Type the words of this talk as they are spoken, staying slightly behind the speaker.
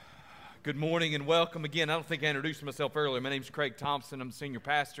Good morning and welcome again. I don't think I introduced myself earlier. My name is Craig Thompson. I'm the senior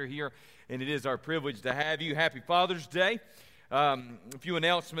pastor here, and it is our privilege to have you. Happy Father's Day. A few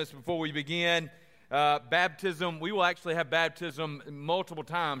announcements before we begin. Baptism, we will actually have baptism multiple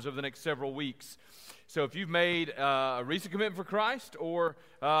times over the next several weeks. So if you've made a recent commitment for Christ or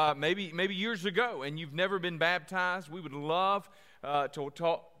maybe years ago and you've never been baptized, we would love to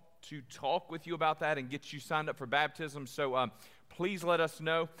talk with you about that and get you signed up for baptism. So please let us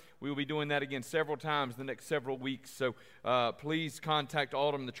know. We will be doing that again several times the next several weeks. So please contact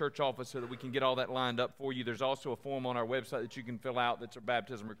Autumn, the church office, so that we can get all that lined up for you. There's also a form on our website that you can fill out that's a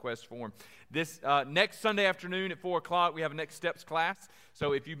baptism request form. This next Sunday afternoon at 4 o'clock, we have a Next Steps class.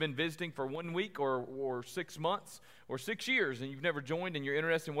 So if you've been visiting for 1 week or 6 months or 6 years and you've never joined and you're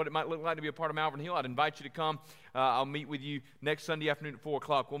interested in what it might look like to be a part of Malvern Hill, I'd invite you to come. I'll meet with you next Sunday afternoon at 4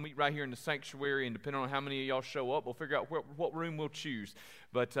 o'clock. We'll meet right here in the sanctuary, and depending on how many of y'all show up, we'll figure out what room we'll choose.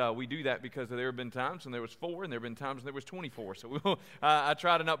 But we do that because there have been times when there was 4 and there have been times when there was 24. So I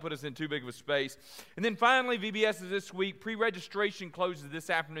try to not put us in too big of a space. And then finally, VBS is this week. Pre-registration closes this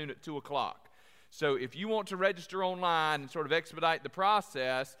afternoon at 2 o'clock. So if you want to register online and sort of expedite the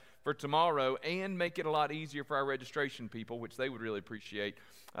process for tomorrow and make it a lot easier for our registration people, which they would really appreciate,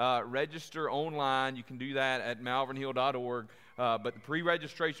 register online. You can do that at malvernhill.org. But the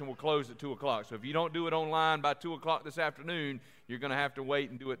pre-registration will close at 2 o'clock. So if you don't do it online by 2 o'clock this afternoon, you're going to have to wait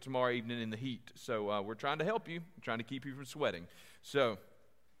and do it tomorrow evening in the heat. So we're trying to help you. We're trying to keep you from sweating. So,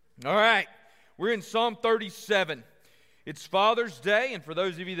 all right. We're in Psalm 37. It's Father's Day, and for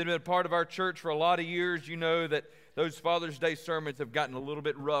those of you that have been a part of our church for a lot of years, you know that those Father's Day sermons have gotten a little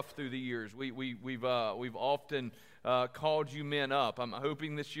bit rough through the years. We've often called you men up. I'm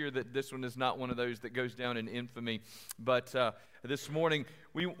hoping this year that this one is not one of those that goes down in infamy. But this morning,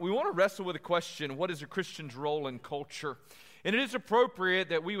 we want to wrestle with the question, what is a Christian's role in culture? And it is appropriate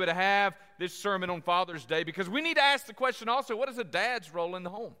that we would have this sermon on Father's Day because we need to ask the question also, what is a dad's role in the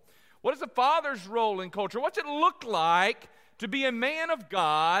home? What is a father's role in culture? What's it look like to be a man of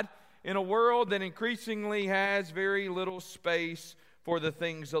God in a world that increasingly has very little space for the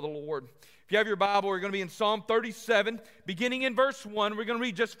things of the Lord? If you have your Bible, we're going to be in Psalm 37, beginning in verse 1. We're going to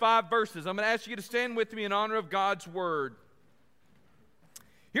read just 5 verses. I'm going to ask you to stand with me in honor of God's word.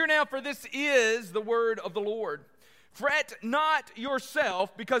 Hear now, for this is the word of the Lord. Fret not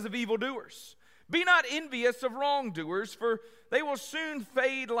yourself because of evildoers. Be not envious of wrongdoers, for they will soon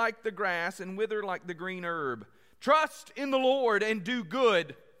fade like the grass and wither like the green herb. Trust in the Lord and do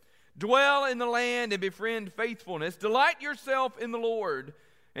good. Dwell in the land and befriend faithfulness. Delight yourself in the Lord,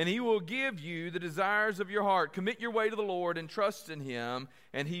 and He will give you the desires of your heart. Commit your way to the Lord and trust in Him,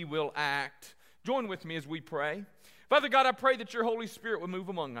 and He will act. Join with me as we pray. Father God, I pray that your Holy Spirit would move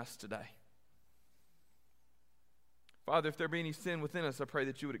among us today. Father, if there be any sin within us, I pray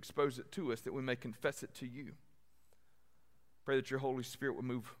that you would expose it to us, that we may confess it to you. Pray that your Holy Spirit would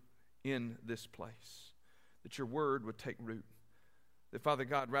move in this place, that your word would take root. That, Father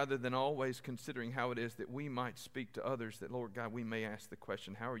God, rather than always considering how it is that we might speak to others, that, Lord God, we may ask the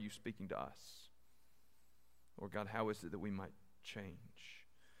question, how are you speaking to us? Lord God, how is it that we might change?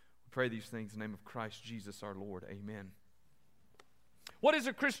 We pray these things in the name of Christ Jesus our Lord. Amen. What is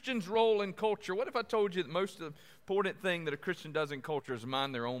a Christian's role in culture? What if I told you that most of the important thing that a Christian does in culture is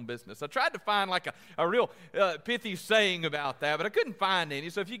mind their own business? I tried to find like a real pithy saying about that, but I couldn't find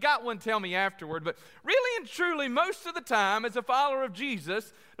any. So if you got one, tell me afterward. But really and truly, most of the time, as a follower of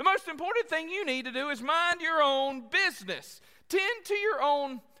Jesus, the most important thing you need to do is mind your own business. Tend to your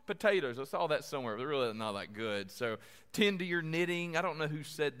own potatoes. I saw that somewhere. They're really not that good. So tend to your knitting. I don't know who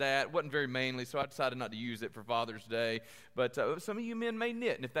said that. It wasn't very manly, so I decided not to use it for Father's Day. But some of you men may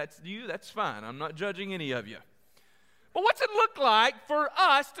knit, and if that's you, that's fine. I'm not judging any of you. But what's it look like for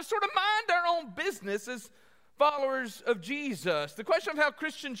us to sort of mind our own business as followers of Jesus? The question of how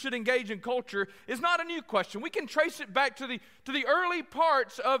Christians should engage in culture is not a new question. We can trace it back to the early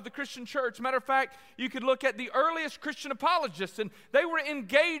parts of the Christian church. Matter of fact, you could look at the earliest Christian apologists, and they were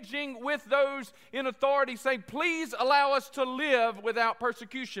engaging with those in authority, saying, please allow us to live without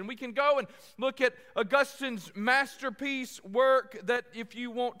persecution. We can go and look at Augustine's masterpiece work that if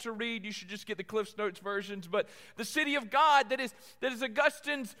you want to read, you should just get the Cliff's Notes versions. But the City of God, that is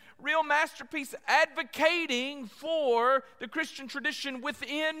Augustine's real masterpiece, advocating for the Christian tradition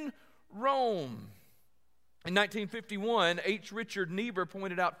within Rome. In 1951, H. Richard Niebuhr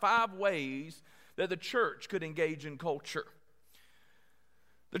pointed out 5 ways that the church could engage in culture.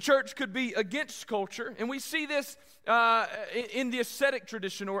 The church could be against culture, and we see this in the ascetic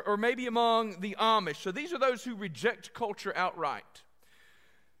tradition or maybe among the Amish. So these are those who reject culture outright.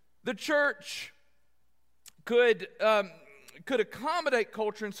 The church could could accommodate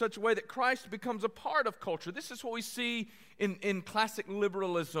culture in such a way that Christ becomes a part of culture. This is what we see in classic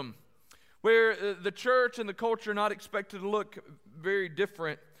liberalism, where the church and the culture are not expected to look very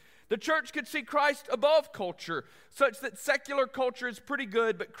different. The church could see Christ above culture, such that secular culture is pretty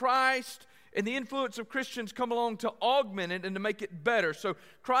good, but Christ and the influence of Christians come along to augment it and to make it better. So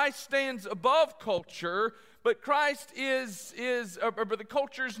Christ stands above culture, but Christ but the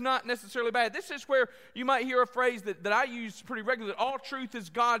culture is not necessarily bad. This is where you might hear a phrase that I use pretty regularly, that all truth is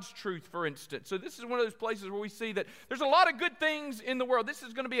God's truth, for instance. So this is one of those places where we see that there's a lot of good things in the world. This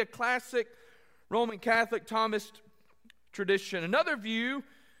is going to be a classic Roman Catholic Thomist tradition. Another view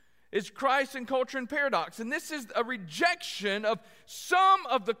is Christ and culture and paradox. And this is a rejection of some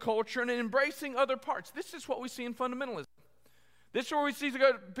of the culture and embracing other parts. This is what we see in fundamentalism. This is where we see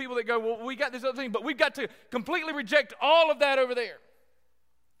people that go, well, we got this other thing, but we've got to completely reject all of that over there.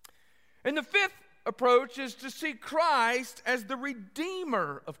 And the fifth approach is to see Christ as the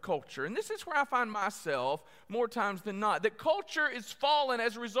redeemer of culture. And this is where I find myself more times than not, that culture is fallen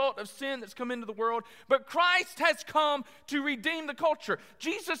as a result of sin that's come into the world, but Christ has come to redeem the culture.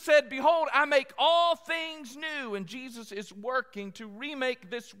 Jesus said, behold, I make all things new, and Jesus is working to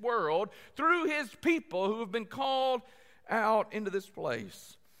remake this world through his people who have been called out into this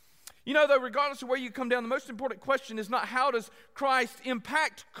place. You know, though, regardless of where you come down, the most important question is not how does Christ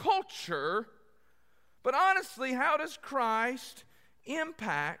impact culture, but honestly, how does Christ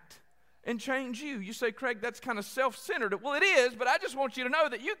impact and change you? You say, Craig, that's kind of self-centered. Well, it is, but I just want you to know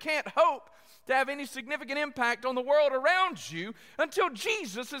that you can't hope to have any significant impact on the world around you until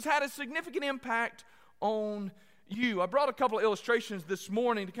Jesus has had a significant impact on you. I brought a couple of illustrations this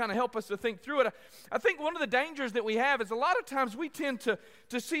morning to kind of help us to think through it. I think one of the dangers that we have is a lot of times we tend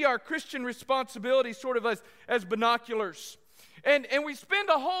to see our Christian responsibility sort of as binoculars. And we spend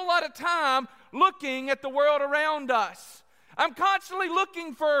a whole lot of time looking at the world around us. I'm constantly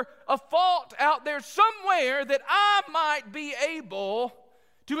looking for a fault out there somewhere that I might be able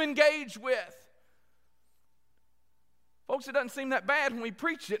to engage with. Folks, it doesn't seem that bad when we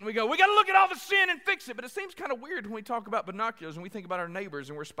preach it and we go, we got to look at all the sin and fix it. But it seems kind of weird when we talk about binoculars and we think about our neighbors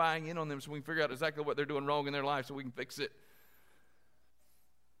and we're spying in on them so we can figure out exactly what they're doing wrong in their life so we can fix it.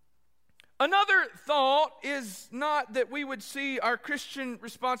 Another thought is not that we would see our Christian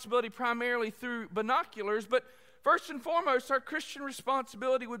responsibility primarily through binoculars, but first and foremost, our Christian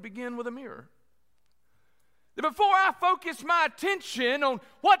responsibility would begin with a mirror. That before I focus my attention on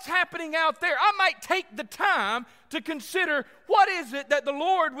what's happening out there, I might take the time to consider what is it that the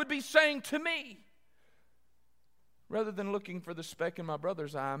Lord would be saying to me. Rather than looking for the speck in my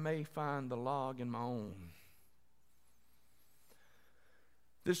brother's eye, I may find the log in my own.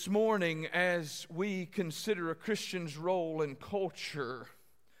 This morning, as we consider a Christian's role in culture,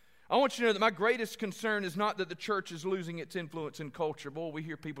 I want you to know that my greatest concern is not that the church is losing its influence in culture. Boy, we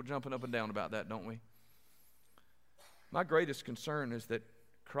hear people jumping up and down about that, don't we? My greatest concern is that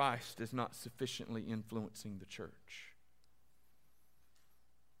Christ is not sufficiently influencing the church.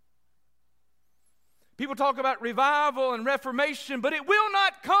 People talk about revival and reformation, but it will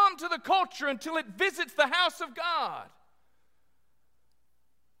not come to the culture until it visits the house of God.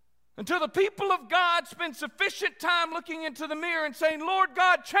 Until the people of God spend sufficient time looking into the mirror and saying, Lord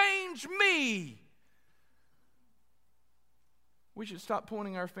God, change me. We should stop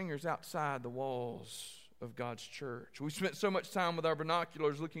pointing our fingers outside the walls of God's church. We spent so much time with our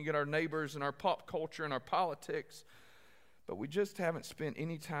binoculars looking at our neighbors and our pop culture and our politics, but we just haven't spent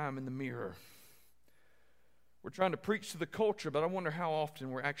any time in the mirror. We're trying to preach to the culture, but I wonder how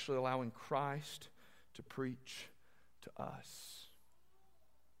often we're actually allowing Christ to preach to us.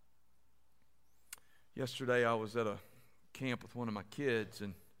 Yesterday I was at a camp with one of my kids,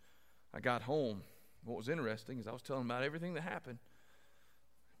 and I got home. What was interesting is I was telling them about everything that happened.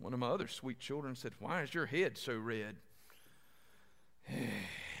 One of my other sweet children said, why is your head so red?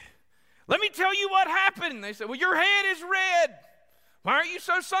 Let me tell you what happened. They said, well, your head is red. Why are you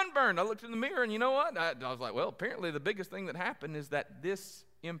so sunburned? I looked in the mirror, and you know what? I was like, well, apparently the biggest thing that happened is that this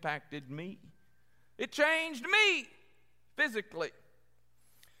impacted me. It changed me physically.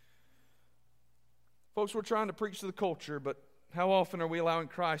 Folks, we're trying to preach to the culture, but how often are we allowing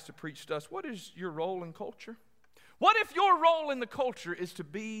Christ to preach to us? What is your role in culture? What if your role in the culture is to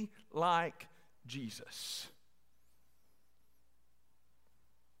be like Jesus?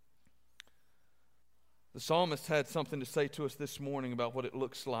 The psalmist had something to say to us this morning about what it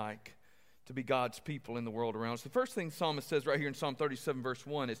looks like to be God's people in the world around us. The first thing the psalmist says right here in Psalm 37, verse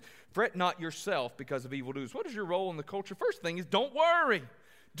 1 is, fret not yourself because of evildoers. What is your role in the culture? First thing is, don't worry.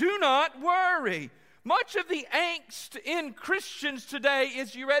 Do not worry. Much of the angst in Christians today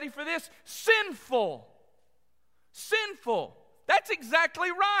is, you ready for this? Sinful. Sinful. That's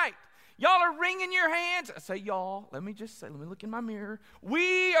exactly right. Y'all are wringing your hands. I say y'all, let me look in my mirror.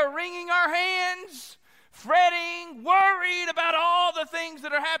 We are wringing our hands, fretting, worried about all the things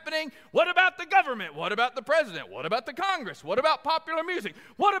that are happening. What about the government? What about the president? What about the Congress? What about popular music?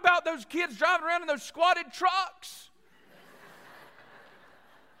 What about those kids driving around in those squatted trucks?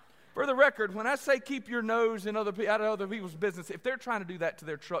 For the record, when I say keep your nose out of other people's business, if they're trying to do that to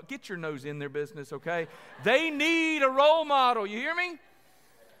their truck, get your nose in their business, okay? They need a role model. You hear me?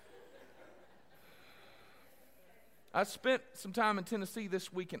 I spent some time in Tennessee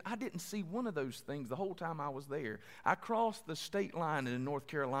this week, and I didn't see one of those things the whole time I was there. I crossed the state line in North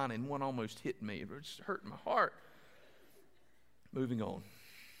Carolina, and one almost hit me. It just hurt my heart. Moving on.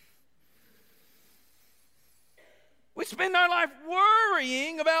 We spend our life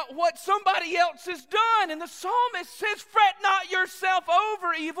worrying about what somebody else has done. And the psalmist says, fret not yourself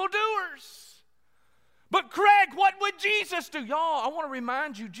over evildoers. But Craig, what would Jesus do? Y'all, I want to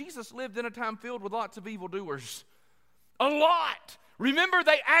remind you, Jesus lived in a time filled with lots of evildoers. A lot. Remember,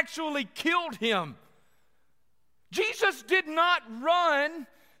 they actually killed him. Jesus did not run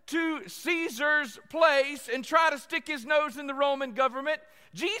to Caesar's place and try to stick his nose in the Roman government.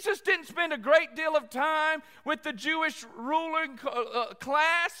 Jesus didn't spend a great deal of time with the Jewish ruling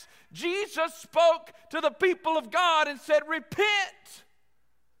class. Jesus spoke to the people of God and said, repent.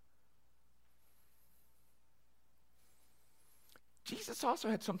 Jesus also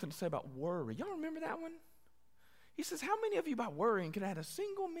had something to say about worry. Y'all remember that one? He says, how many of you by worrying can add a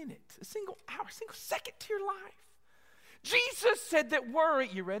single minute, a single hour, a single second to your life? Jesus said that worry,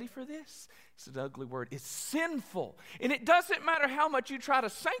 you ready for this? It's an ugly word. It's sinful. And it doesn't matter how much you try to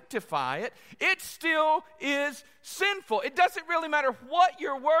sanctify it, it still is sinful. It doesn't really matter what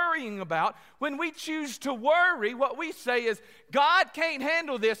you're worrying about. When we choose to worry, what we say is, God can't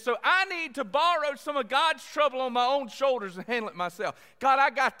handle this, so I need to borrow some of God's trouble on my own shoulders and handle it myself. God,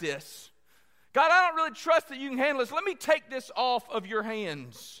 I got this. God, I don't really trust that you can handle this. Let me take this off of your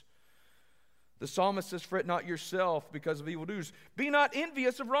hands. The psalmist says, fret not yourself because of evildoers. Be not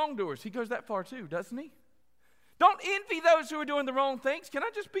envious of wrongdoers. He goes that far too, doesn't he? Don't envy those who are doing the wrong things.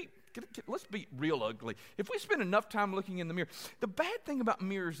 Let's be real ugly. If we spend enough time looking in the mirror, the bad thing about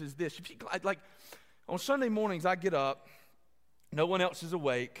mirrors is this. Like on Sunday mornings, I get up. No one else is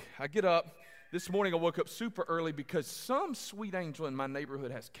awake. I get up. This morning I woke up super early because some sweet angel in my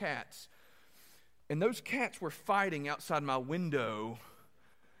neighborhood has cats. And those cats were fighting outside my window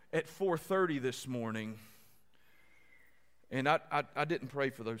at 4:30 this morning, and I didn't pray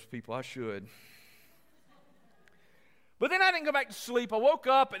for those people. I should. But then I didn't go back to sleep. I woke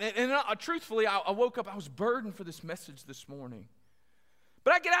up, and truthfully, I woke up, I was burdened for this message this morning.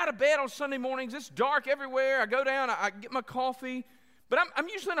 But I get out of bed on Sunday mornings. It's dark everywhere. I go down, I get my coffee. But I'm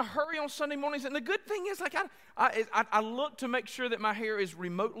usually in a hurry on Sunday mornings, and the good thing is, like I look to make sure that my hair is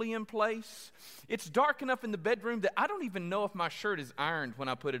remotely in place. It's dark enough in the bedroom that I don't even know if my shirt is ironed when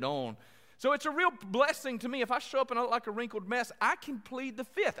I put it on. So it's a real blessing to me. If I show up and I look like a wrinkled mess, I can plead the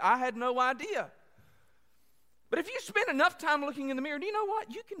fifth. I had no idea. But if you spend enough time looking in the mirror, do you know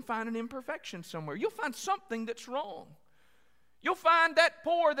what? You can find an imperfection somewhere. You'll find something that's wrong. You'll find that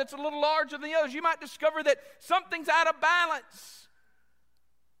pore that's a little larger than the others. You might discover that something's out of balance.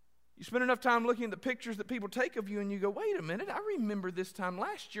 You spend enough time looking at the pictures that people take of you and you go, wait a minute, I remember this time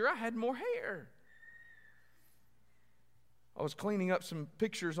last year I had more hair. I was cleaning up some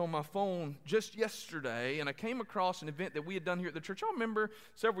pictures on my phone just yesterday, and I came across an event that we had done here at the church. Y'all remember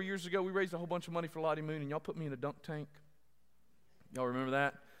several years ago we raised a whole bunch of money for Lottie Moon, and y'all put me in a dunk tank? Y'all remember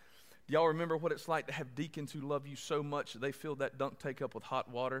that? Do y'all remember what it's like to have deacons who love you so much that they filled that dunk tank up with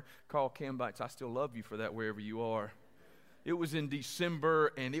hot water? Carl Cambites, I still love you for that wherever you are. It was in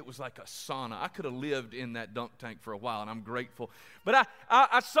December, and it was like a sauna. I could have lived in that dunk tank for a while, and I'm grateful. But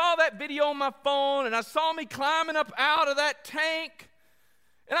I saw that video on my phone, and I saw me climbing up out of that tank.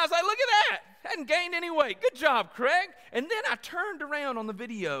 And I was like, look at that. Hadn't gained any weight. Good job, Craig. And then I turned around on the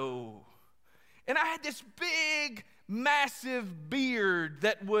video, and I had this big, massive beard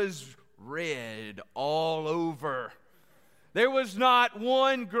that was red all over. There was not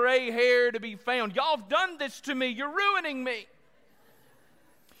one gray hair to be found. Y'all have done this to me. You're ruining me.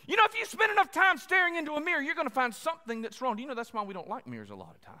 You know, if you spend enough time staring into a mirror, you're going to find something that's wrong. Do you know that's why we don't like mirrors a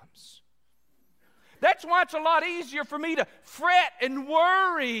lot of times? That's why it's a lot easier for me to fret and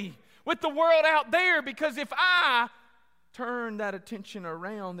worry with the world out there, because if I turn that attention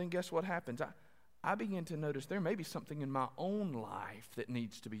around, then guess what happens? I begin to notice there may be something in my own life that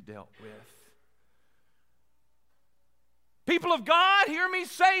needs to be dealt with. People of God, hear me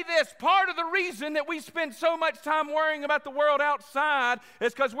say this. Part of the reason that we spend so much time worrying about the world outside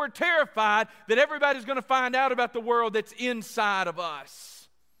is because we're terrified that everybody's going to find out about the world that's inside of us.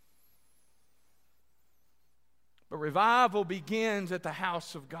 But revival begins at the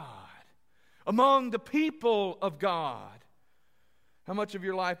house of God, among the people of God. How much of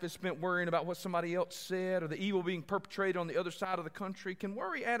your life is spent worrying about what somebody else said or the evil being perpetrated on the other side of the country? Can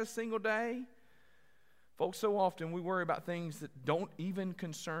worry add a single day? Folks, so often we worry about things that don't even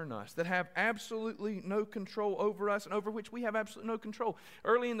concern us, that have absolutely no control over us and over which we have absolutely no control.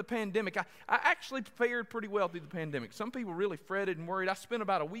 Early in the pandemic, I actually fared pretty well through the pandemic. Some people really fretted and worried. I spent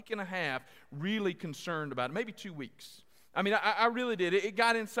about a week and a half really concerned about it, maybe 2 weeks. I mean, I really did. It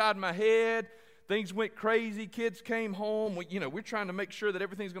got inside my head. Things went crazy. Kids came home. We're trying to make sure that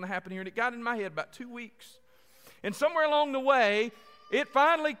everything's going to happen here. And it got in my head about 2 weeks. And somewhere along the way, it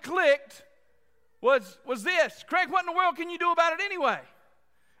finally clicked. Was this. Craig, what in the world can you do about it anyway?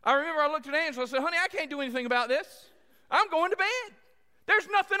 I remember I looked at Angela and said, honey, I can't do anything about this. I'm going to bed. There's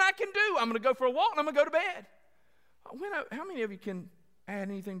nothing I can do. I'm going to go for a walk and I'm going to go to bed. How many of you can add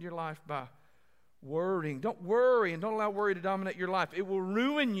anything to your life by worrying? Don't worry and don't allow worry to dominate your life. It will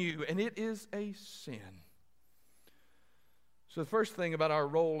ruin you, and it is a sin. So the first thing about our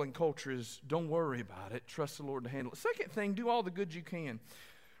role in culture is don't worry about it. Trust the Lord to handle it. Second thing, do all the good you can.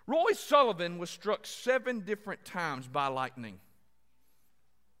 Roy Sullivan was struck 7 different times by lightning.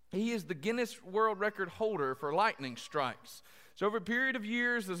 He is the Guinness World Record holder for lightning strikes. So over a period of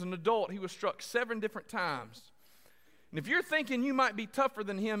years as an adult, he was struck 7 different times. And if you're thinking you might be tougher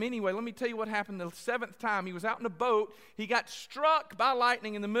than him anyway, let me tell you what happened the 7th time. He was out in a boat. He got struck by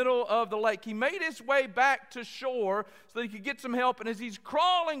lightning in the middle of the lake. He made his way back to shore so that he could get some help. And as he's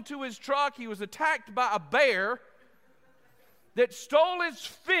crawling to his truck, he was attacked by a bear that stole his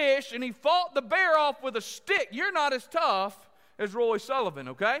fish, and he fought the bear off with a stick. You're not as tough as Roy Sullivan,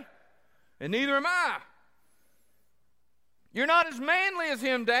 okay? And neither am I. You're not as manly as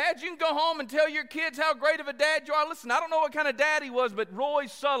him, dads. You can go home and tell your kids how great of a dad you are. Listen, I don't know what kind of dad he was, but Roy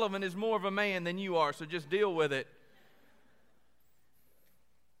Sullivan is more of a man than you are, so just deal with it.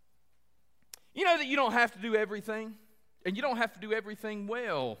 You know that you don't have to do everything, and you don't have to do everything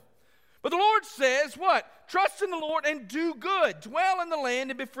well. But the Lord says, what? Trust in the Lord and do good. Dwell in the land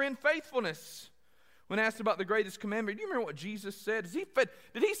and befriend faithfulness. When asked about the greatest commandment, do you remember what Jesus said?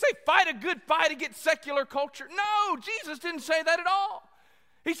 Did he say fight a good fight against secular culture? No, Jesus didn't say that at all.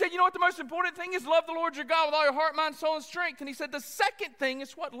 He said, you know what the most important thing is? Love the Lord your God with all your heart, mind, soul, and strength. And he said the second thing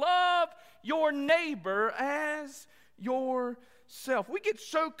is what? Love your neighbor as yourself. We get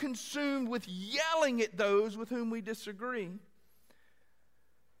so consumed with yelling at those with whom we disagree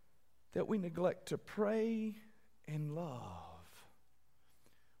that we neglect to pray and love.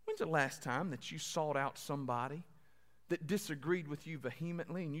 When's the last time that you sought out somebody that disagreed with you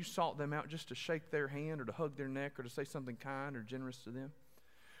vehemently and you sought them out just to shake their hand or to hug their neck or to say something kind or generous to them?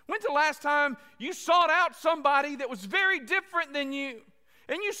 When's the last time you sought out somebody that was very different than you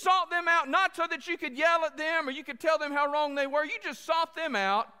and you sought them out not so that you could yell at them or you could tell them how wrong they were? You just sought them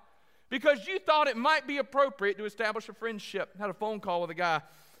out because you thought it might be appropriate to establish a friendship. I had a phone call with a guy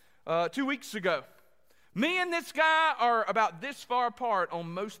 2 weeks ago. Me and this guy are about this far apart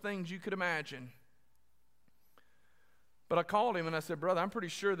on most things you could imagine. But I called him and I said, brother, I'm pretty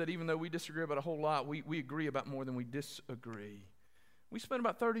sure that even though we disagree about a whole lot, we agree about more than we disagree. We spent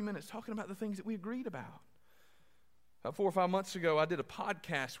about 30 minutes talking about the things that we agreed about. 4 or 5 months ago, I did a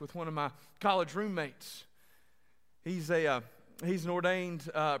podcast with one of my college roommates. He's an ordained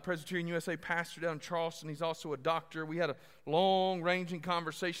Presbyterian USA pastor down in Charleston. He's also a doctor. We had a long-ranging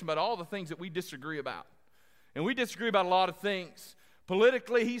conversation about all the things that we disagree about. And we disagree about a lot of things.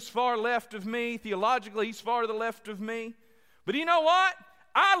 Politically, he's far left of me. Theologically, he's far to the left of me. But you know what?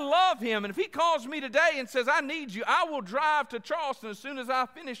 I love him. And if he calls me today and says, I need you, I will drive to Charleston as soon as I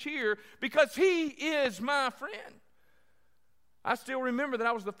finish here because he is my friend. I still remember that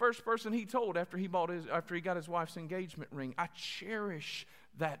I was the first person he told after he got his wife's engagement ring. I cherish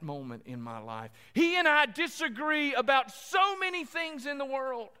that moment in my life. He and I disagree about so many things in the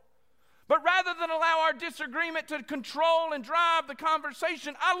world. But rather than allow our disagreement to control and drive the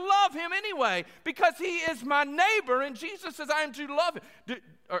conversation, I love him anyway because he is my neighbor and Jesus says I am to love him.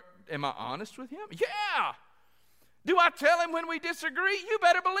 Am I honest with him? Yeah. Do I tell him when we disagree? You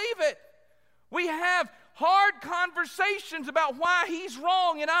better believe it. We have hard conversations about why he's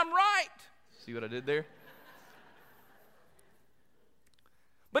wrong and I'm right. See what I did there?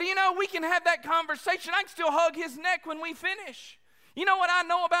 But you know, we can have that conversation. I can still hug his neck when we finish. You know what I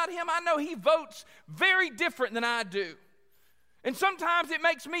know about him? I know he votes very different than I do. And sometimes it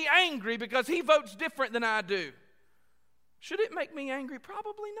makes me angry because he votes different than I do. Should it make me angry?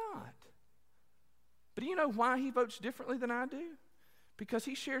 Probably not. But do you know why he votes differently than I do? Because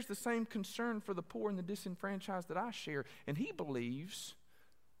he shares the same concern for the poor and the disenfranchised that I share. And he believes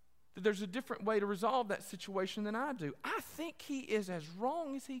that there's a different way to resolve that situation than I do. I think he is as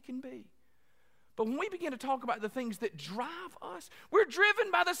wrong as he can be. But when we begin to talk about the things that drive us, we're driven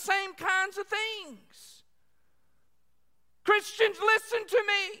by the same kinds of things. Christians, listen to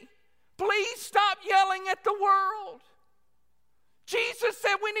me. Please stop yelling at the world. Jesus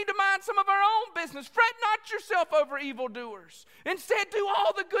said we need to mind some of our own business. Fret not yourself over evildoers. Instead, do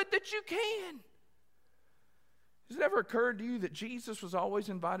all the good that you can. Has it ever occurred to you that Jesus was always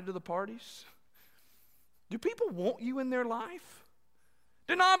invited to the parties? Do people want you in their life?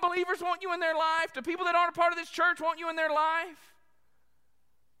 Do non-believers want you in their life? Do people that aren't a part of this church want you in their life?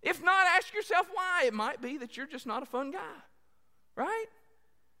 If not, ask yourself why. It might be that you're just not a fun guy, right?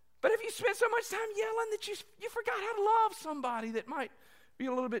 But if you spend so much time yelling that you forgot how to love somebody that might be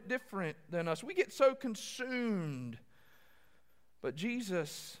a little bit different than us. We get so consumed. But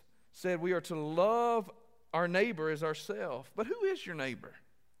Jesus said we are to love our neighbor as ourselves. But who is your neighbor?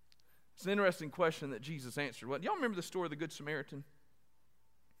 It's an interesting question that Jesus answered. Well, y'all remember the story of the Good Samaritan?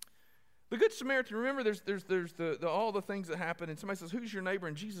 The Good Samaritan, remember there's all the things that happen, and somebody says, who's your neighbor?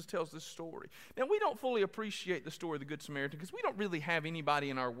 And Jesus tells this story. Now, we don't fully appreciate the story of the Good Samaritan because we don't really have anybody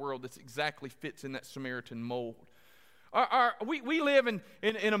in our world that exactly fits in that Samaritan mold. We live in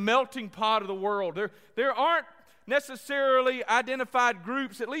a melting pot of the world. There aren't necessarily identified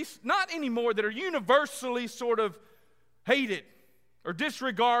groups, at least not anymore, that are universally sort of hated or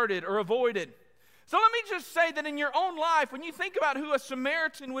disregarded or avoided. So let me just say that in your own life, when you think about who a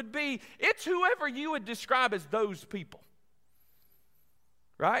Samaritan would be, it's whoever you would describe as those people.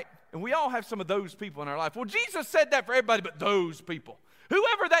 Right? And we all have some of those people in our life. Well, Jesus said that for everybody but those people.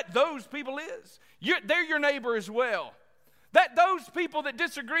 Whoever those people is, they're your neighbor as well. Those people that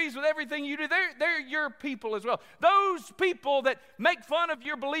disagrees with everything you do, they're your people as well. Those people that make fun of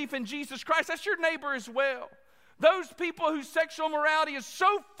your belief in Jesus Christ, that's your neighbor as well. Those people whose sexual morality is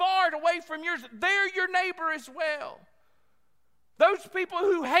so far away from yours, they're your neighbor as well. Those people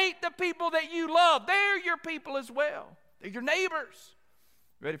who hate the people that you love, they're your people as well. They're your neighbors.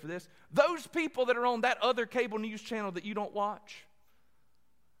 Ready for this? Those people that are on that other cable news channel that you don't watch.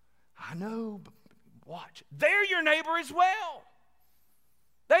 I know, but watch. They're your neighbor as well.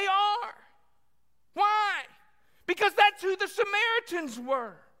 They are. Why? Because that's who the Samaritans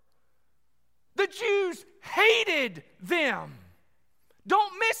were. The Jews hated them.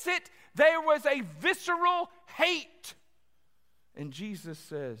 Don't miss it. There was a visceral hate. And Jesus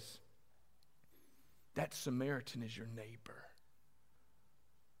says, that Samaritan is your neighbor.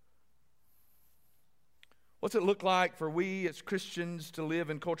 What's it look like for we as Christians to live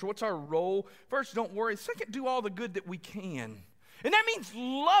in culture? What's our role? First, don't worry. Second, do all the good that we can. And that means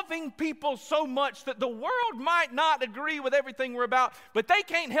loving people so much that the world might not agree with everything we're about, but they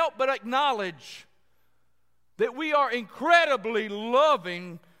can't help but acknowledge that we are incredibly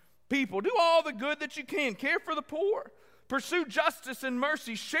loving people. Do all the good that you can. Care for the poor. Pursue justice and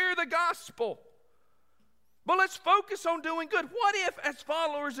mercy. Share the gospel. But let's focus on doing good. What if, as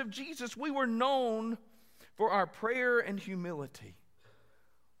followers of Jesus, we were known for our prayer and humility?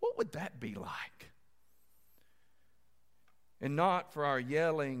 What would that be like? And not for our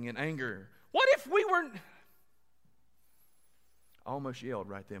yelling and anger. What if we were... I almost yelled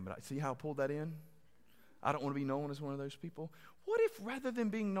right then, but see how I pulled that in? I don't want to be known as one of those people. What if rather than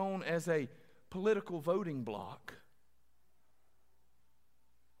being known as a political voting bloc,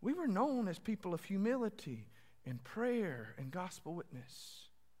 we were known as people of humility and prayer and gospel witness?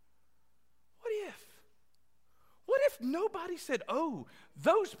 What if? What if nobody said, oh,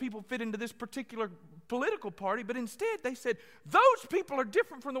 those people fit into this particular political party, but instead they said, those people are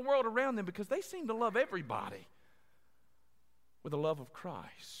different from the world around them because they seem to love everybody with the love of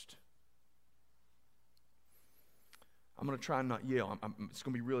Christ? I'm going to try and not yell. It's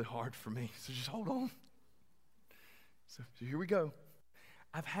going to be really hard for me, so just hold on. So here we go.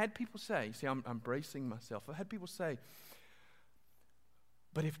 I've had people say, see, I'm bracing myself. I've had people say,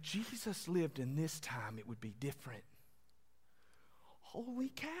 but if Jesus lived in this time, it would be different. Holy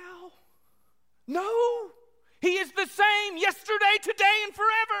cow. No. He is the same yesterday, today, and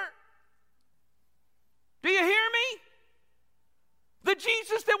forever. Do you hear me? The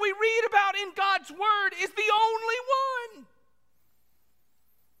Jesus that we read about in God's Word is the only one.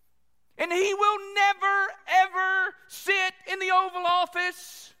 And He will never, ever sit in the Oval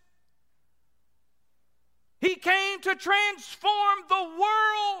Office. He came to transform the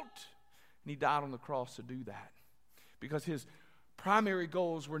world. And He died on the cross to do that. Because His primary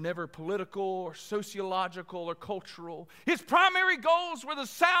goals were never political or sociological or cultural. His primary goals were the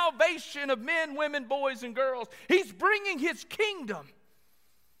salvation of men, women, boys, and girls. He's bringing his kingdom.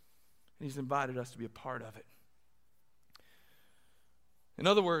 And he's invited us to be a part of it. In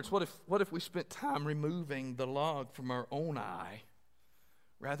other words, what if we spent time removing the log from our own eye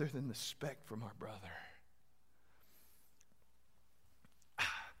rather than the speck from our brother?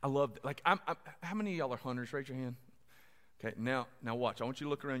 I love that. Like, how many of y'all are hunters? Raise your hand. Okay, now watch. I want you to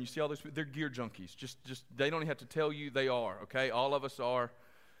look around. You see all those people? They're gear junkies. Just they don't have to tell you they are, okay? All of us are.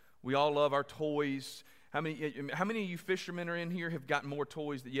 We all love our toys. How many of you fishermen are in here have gotten more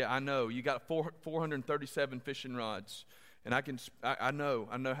toys than, yeah, I know. You got 437 fishing rods. And I know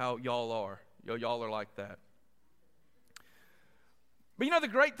how y'all are. Y'all are like that. But you know the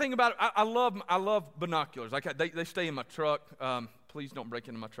great thing about it, I love binoculars. Like they stay in my truck. Please don't break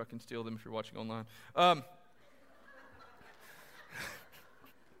into my truck and steal them if you're watching online.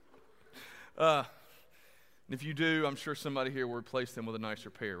 And if you do, I'm sure somebody here will replace them with a nicer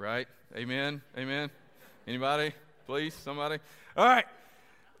pair, right? Amen? Amen? Anybody? Please? Somebody? All right.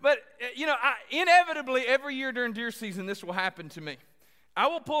 But, inevitably, every year during deer season, this will happen to me. I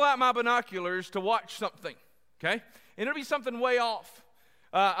will pull out my binoculars to watch something, okay? And it'll be something way off.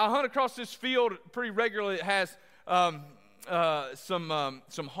 I hunt across this field pretty regularly. It has some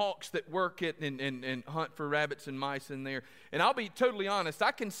hawks that work it and hunt for rabbits and mice in there. And I'll be totally honest,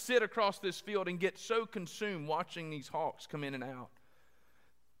 I can sit across this field and get so consumed watching these hawks come in and out.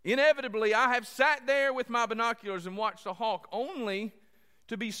 Inevitably, I have sat there with my binoculars and watched a hawk only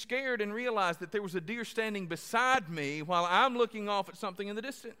to be scared and realize that there was a deer standing beside me while I'm looking off at something in the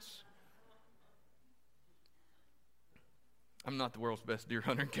distance. I'm not the world's best deer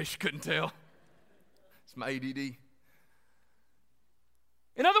hunter, in case you couldn't tell. It's my ADD.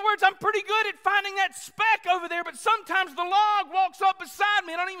 In other words, I'm pretty good at finding that speck over there, but sometimes the log walks up beside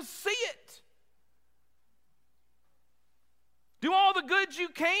me and I don't even see it. Do all the good you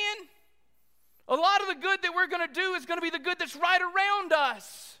can. A lot of the good that we're going to do is going to be the good that's right around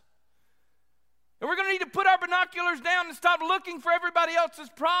us. And we're going to need to put our binoculars down and stop looking for everybody else's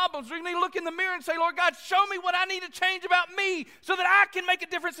problems. We're going to need to look in the mirror and say, Lord God, show me what I need to change about me so that I can make a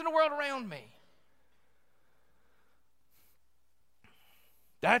difference in the world around me.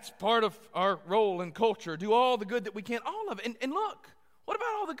 That's part of our role in culture. Do all the good that we can, all of it. And look, what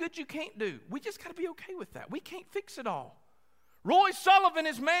about all the good you can't do? We just got to be okay with that. We can't fix it all. Roy Sullivan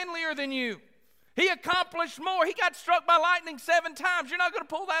is manlier than you. He accomplished more. He got struck by lightning 7 times. You're not going to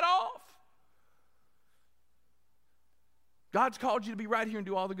pull that off. God's called you to be right here and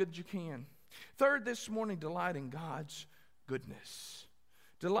do all the good that you can. Third, this morning, delight in God's goodness.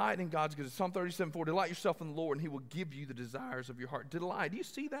 Delight in God's goodness. Psalm 37:4, delight yourself in the Lord and he will give you the desires of your heart. Delight. Do you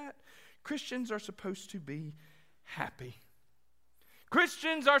see that? Christians are supposed to be happy.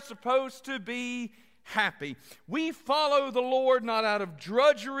 Christians are supposed to be happy. We follow the Lord not out of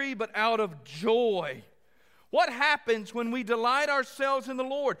drudgery, but out of joy. What happens when we delight ourselves in the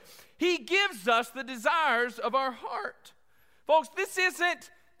Lord? He gives us the desires of our heart. Folks, this isn't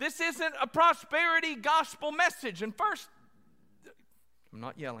a prosperity gospel message. And first, I'm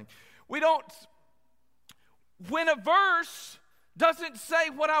not yelling. When a verse doesn't say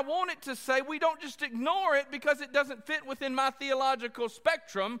what I want it to say, we don't just ignore it because it doesn't fit within my theological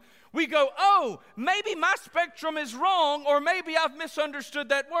spectrum. We go, oh, maybe my spectrum is wrong, or maybe I've misunderstood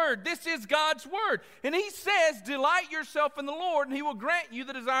that word. This is God's word. And he says, delight yourself in the Lord, and he will grant you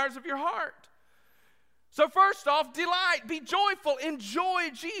the desires of your heart. So first off, delight, be joyful, enjoy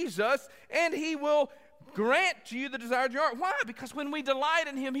Jesus, and he will grant to you the desires of your heart. Why? Because when we delight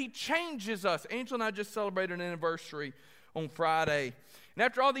in him, he changes us. Angel and I just celebrated an anniversary on Friday. And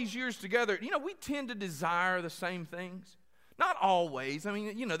after all these years together, we tend to desire the same things. Not always. I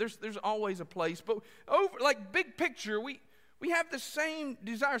mean, there's always a place. But big picture, we have the same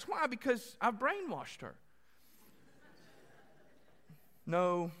desires. Why? Because I've brainwashed her.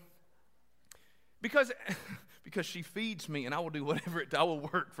 No. Because she feeds me and I will do whatever I will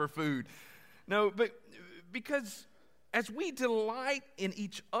work for food. No, but because as we delight in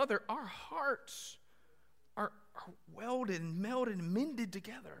each other, our hearts are welded and melded and mended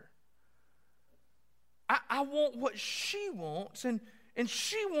together. I want what she wants, and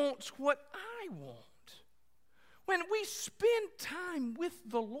she wants what I want. When we spend time with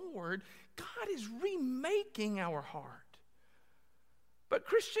the Lord, God is remaking our heart. But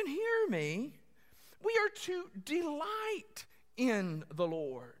Christian, hear me. We are to delight in the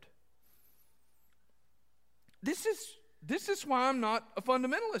Lord. This is why I'm not a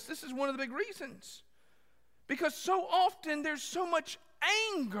fundamentalist. This is one of the big reasons. Because so often there's so much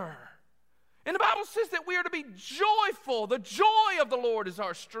anger And the Bible says that we are to be joyful. The joy of the Lord is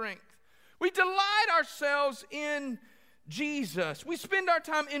our strength. We delight ourselves in Jesus. We spend our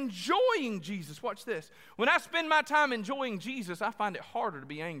time enjoying Jesus. Watch this. When I spend my time enjoying Jesus, I find it harder to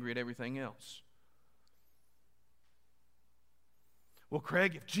be angry at everything else. Well,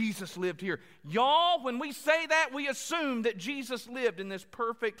 Craig, if Jesus lived here, y'all, when we say that, we assume that Jesus lived in this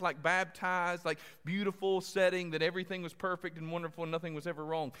perfect, like baptized, like beautiful setting, that everything was perfect and wonderful and nothing was ever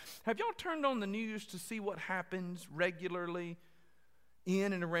wrong. Have y'all turned on the news to see what happens regularly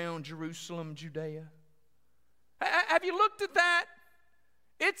in and around Jerusalem, Judea? Have you looked at that?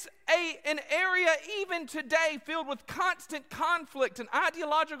 It's an area even today filled with constant conflict and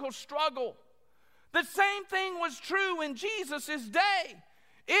ideological struggle. The same thing was true in Jesus' day.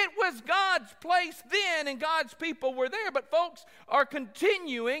 It was God's place then, and God's people were there. But folks are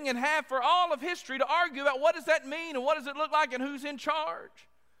continuing and have for all of history to argue about what does that mean and what does it look like and who's in charge.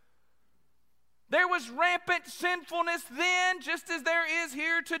 There was rampant sinfulness then, just as there is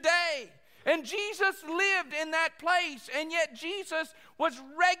here today. And Jesus lived in that place, and yet Jesus was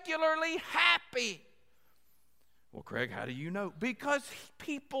regularly happy. Well, Craig, how do you know? Because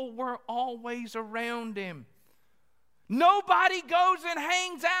people were always around him. Nobody goes and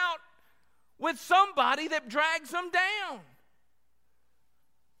hangs out with somebody that drags them down.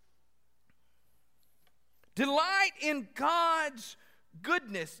 Delight in God's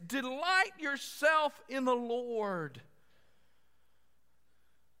goodness. Delight yourself in the Lord.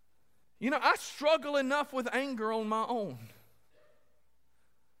 You know, I struggle enough with anger on my own.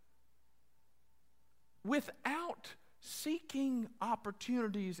 Without seeking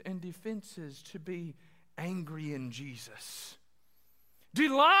opportunities and defenses to be angry in Jesus.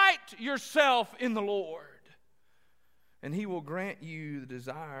 Delight yourself in the Lord, and He will grant you the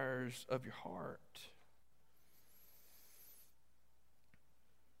desires of your heart.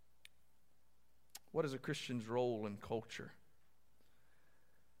 What is a Christian's role in culture?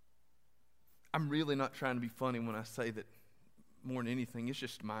 I'm really not trying to be funny when I say that more than anything, it's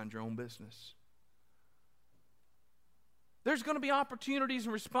just mind your own business. There's going to be opportunities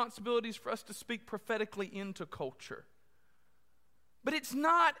and responsibilities for us to speak prophetically into culture. But it's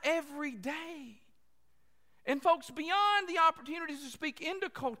not every day. And folks, beyond the opportunities to speak into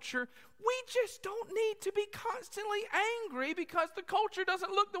culture, we just don't need to be constantly angry because the culture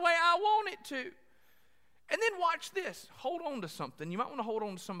doesn't look the way I want it to. And then watch this. Hold on to something. You might want to hold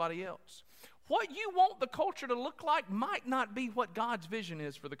on to somebody else. What you want the culture to look like might not be what God's vision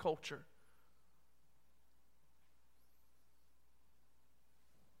is for the culture.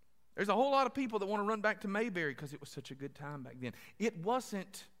 There's a whole lot of people that want to run back to Mayberry because it was such a good time back then. It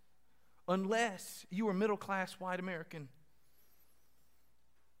wasn't unless you were middle-class white American.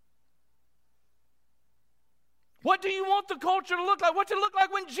 What do you want the culture to look like? What's it look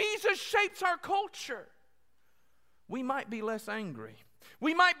like when Jesus shapes our culture? We might be less angry.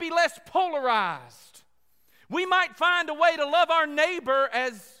 We might be less polarized. We might find a way to love our neighbor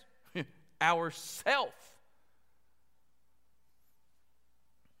as ourself.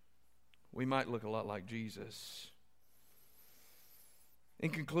 We might look a lot like Jesus. In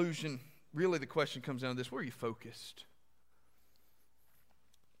conclusion, really the question comes down to this: where are you focused?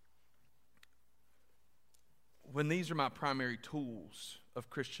 When these are my primary tools of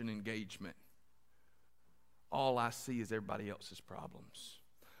Christian engagement, all I see is everybody else's problems.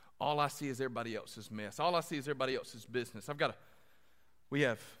 All I see is everybody else's mess. All I see is everybody else's business. We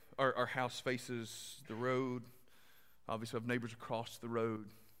have, our house faces the road. Obviously, we have neighbors across the road.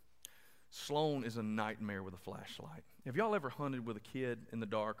 Sloan is a nightmare with a flashlight. Have y'all ever hunted with a kid in the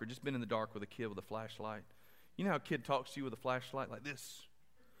dark or just been in the dark with a kid with a flashlight? You know how a kid talks to you with a flashlight like this?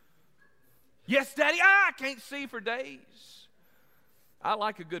 Yes, Daddy, I can't see for days. I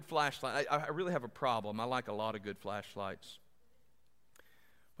like a good flashlight. I really have a problem. I like a lot of good flashlights.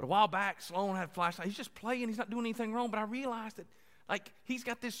 But a while back, Sloan had a flashlight. He's just playing. He's not doing anything wrong. But I realized that, he's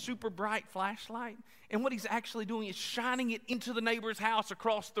got this super bright flashlight. And what he's actually doing is shining it into the neighbor's house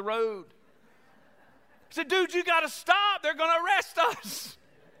across the road. I said, dude, you got to stop. They're going to arrest us.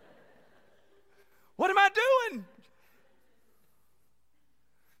 What am I doing?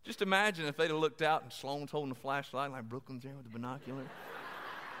 Just imagine if they'd have looked out and Sloan's holding the flashlight like Brooklyn's there with the binocular.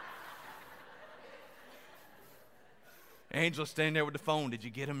 Angela's standing there with the phone. Did you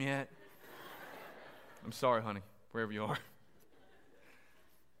get him yet? I'm sorry, honey, wherever you are.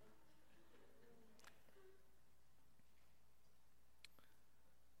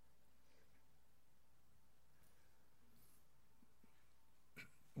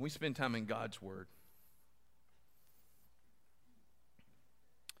 We spend time in God's Word.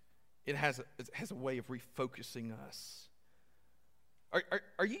 It has a way of refocusing us.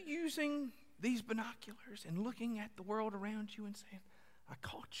 Are you using these binoculars and looking at the world around you and saying, I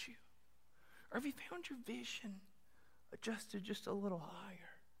caught you? Or have you found your vision adjusted just a little higher?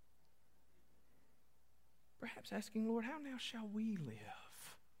 Perhaps asking, Lord, how now shall we live?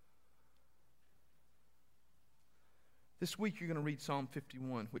 This week you're going to read Psalm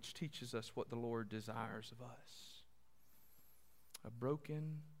 51, which teaches us what the Lord desires of us. A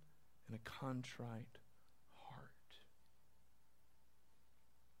broken and a contrite heart.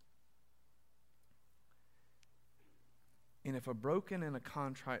 And if a broken and a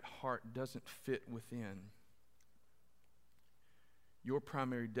contrite heart doesn't fit within your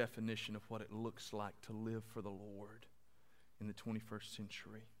primary definition of what it looks like to live for the Lord in the 21st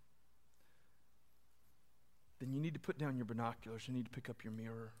century, then you need to put down your binoculars. You need to pick up your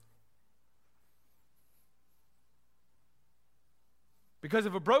mirror. Because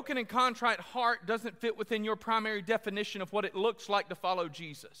if a broken and contrite heart doesn't fit within your primary definition of what it looks like to follow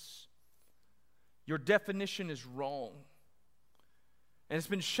Jesus, your definition is wrong. And it's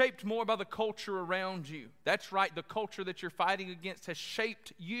been shaped more by the culture around you. That's right, the culture that you're fighting against has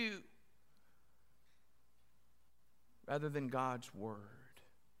shaped you rather than God's Word.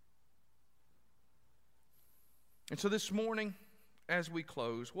 And so this morning, as we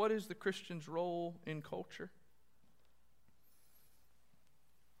close, what is the Christian's role in culture?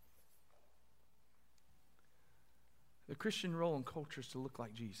 The Christian role in culture is to look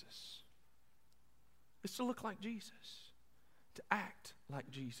like Jesus. It's to look like Jesus. To act like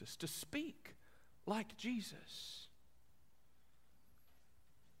Jesus. To speak like Jesus.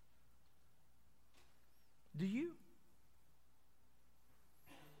 Do you?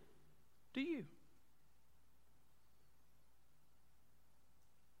 Do you?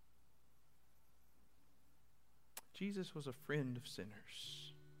 Jesus was a friend of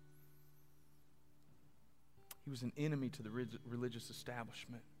sinners. He was an enemy to the religious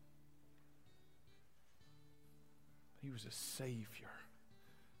establishment. He was a Savior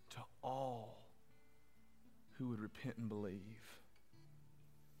to all who would repent and believe.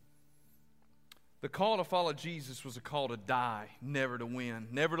 The call to follow Jesus was a call to die, never to win,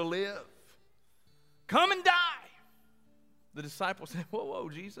 never to live. Come and die. The disciples said, whoa,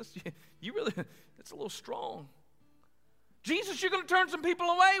 Jesus, you really, that's a little strong. Jesus, you're going to turn some people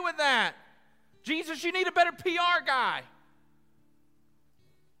away with that. Jesus, you need a better PR guy.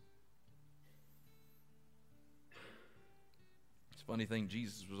 It's a funny thing,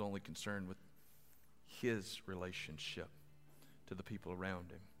 Jesus was only concerned with his relationship to the people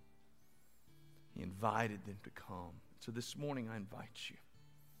around him. He invited them to come. So this morning I invite you.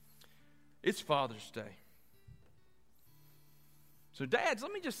 It's Father's Day. So dads,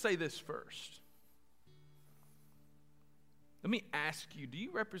 let me just say this first. Let me ask you, do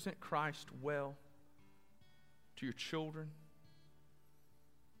you represent Christ well to your children,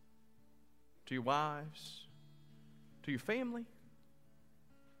 to your wives, to your family?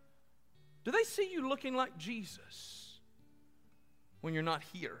 Do they see you looking like Jesus when you're not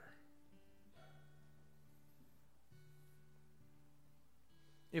here?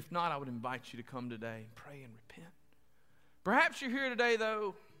 If not, I would invite you to come today and pray and repent. Perhaps you're here today,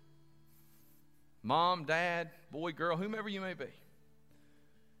 though, mom, dad, boy, girl, whomever you may be.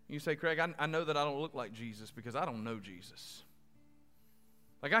 You say, Craig, I know that I don't look like Jesus because I don't know Jesus.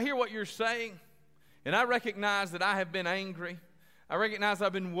 Like, I hear what you're saying, and I recognize that I have been angry. I recognize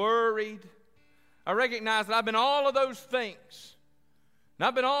I've been worried. I recognize that I've been all of those things. And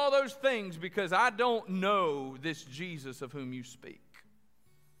I've been all those things because I don't know this Jesus of whom you speak.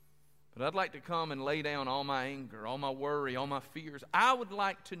 But I'd like to come and lay down all my anger, all my worry, all my fears. I would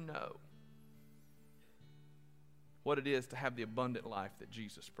like to know what it is to have the abundant life that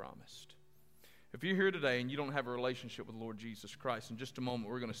Jesus promised. If you're here today and you don't have a relationship with the Lord Jesus Christ, in just a moment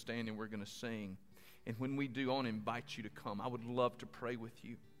we're going to stand and we're going to sing. And when we do, I want to invite you to come. I would love to pray with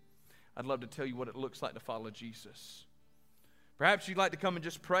you. I'd love to tell you what it looks like to follow Jesus. Perhaps you'd like to come and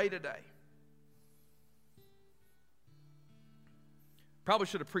just pray today. Probably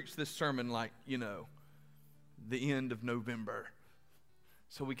should have preached this sermon like, the end of November.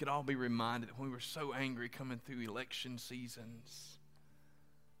 So we could all be reminded that when we were so angry coming through election seasons,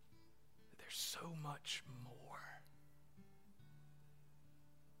 that there's so much more.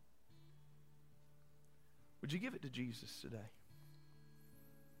 Would you give it to Jesus today?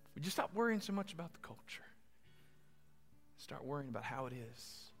 Would you stop worrying so much about the culture? Start worrying about how it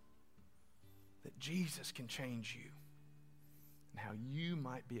is that Jesus can change you and how you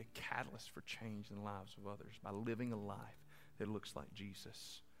might be a catalyst for change in the lives of others by living a life that looks like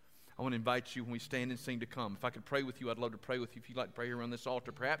Jesus. I want to invite you when we stand and sing to come. If I could pray with you, I'd love to pray with you. If you'd like to pray around this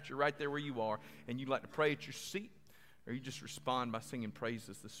altar, perhaps you're right there where you are and you'd like to pray at your seat, or or you just respond by singing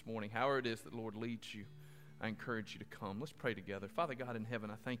praises this morning. However it is that the Lord leads you, I encourage you to come. Let's pray together. Father God in heaven,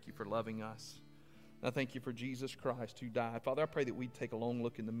 I thank you for loving us. I thank you for Jesus Christ who died. Father, I pray that we'd take a long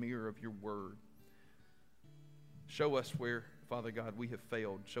look in the mirror of your word. Show us where, Father God, we have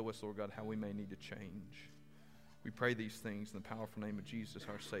failed. Show us, Lord God, how we may need to change. We pray these things in the powerful name of Jesus,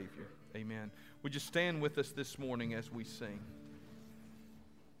 our Savior. Amen. Would you stand with us this morning as we sing?